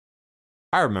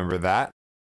I remember that.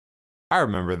 I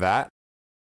remember that.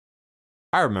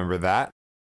 I remember that.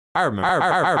 I remember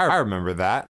that. I remember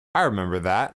that. I remember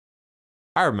that.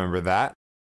 I remember that.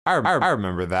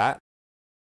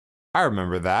 I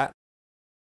remember that.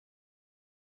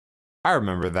 I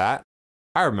remember that.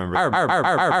 I remember I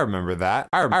remember that.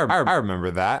 I remember that. I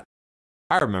remember that.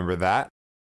 I remember that.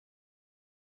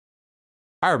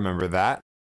 I remember that.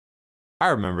 I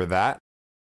remember that.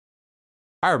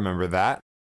 I remember that.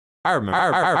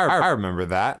 I remember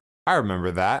that. I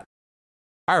remember that.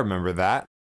 I remember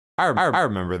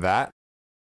that.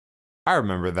 I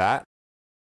remember that.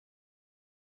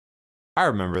 I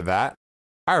remember that.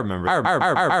 I remember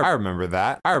I remember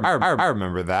that. I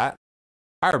remember that.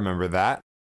 I remember that.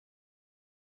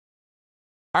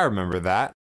 I remember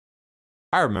that.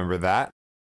 I remember that.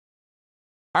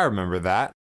 I remember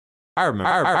that. I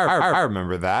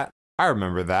remember that. I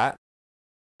remember that.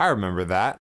 I remember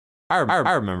that.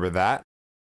 I remember that.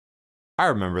 I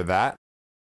remember that.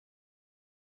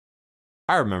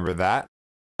 I remember that.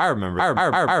 I remember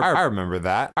I remember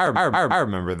that. I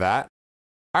remember that.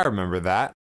 I remember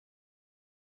that.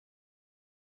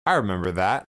 I remember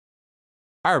that.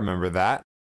 I remember that.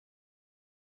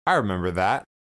 I remember that.